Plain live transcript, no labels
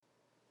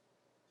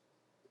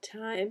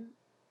time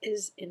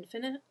is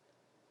infinite?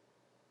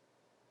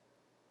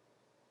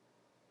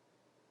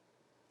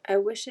 I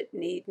wish it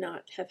need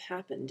not have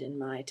happened in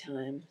my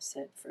time,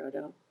 said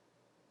Frodo.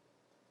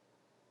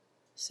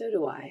 So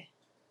do I,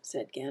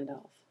 said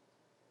Gandalf,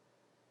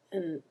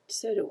 and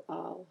so do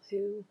all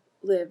who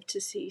live to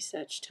see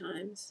such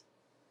times.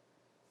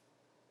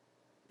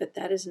 But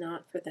that is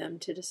not for them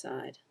to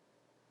decide.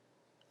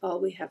 All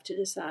we have to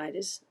decide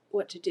is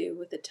what to do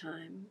with the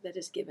time that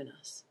is given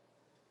us.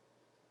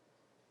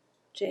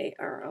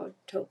 J.R.R.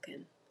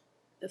 Tolkien,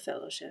 The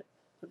Fellowship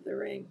of the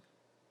Ring.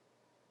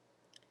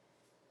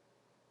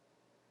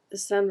 The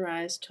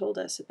sunrise told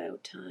us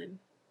about time.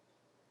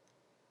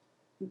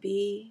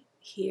 Be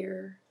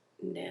here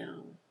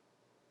now.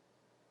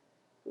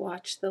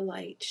 Watch the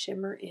light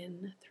shimmer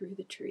in through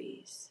the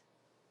trees.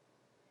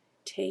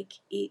 Take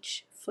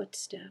each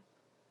footstep,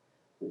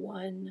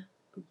 one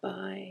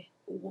by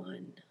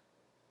one.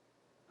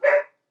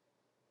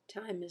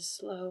 Time is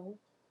slow,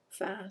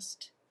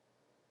 fast,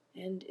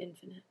 and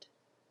infinite.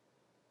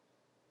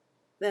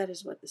 That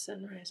is what the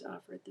sunrise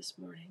offered this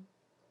morning.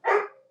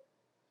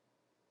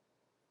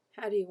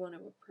 How do you want to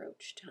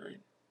approach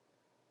time?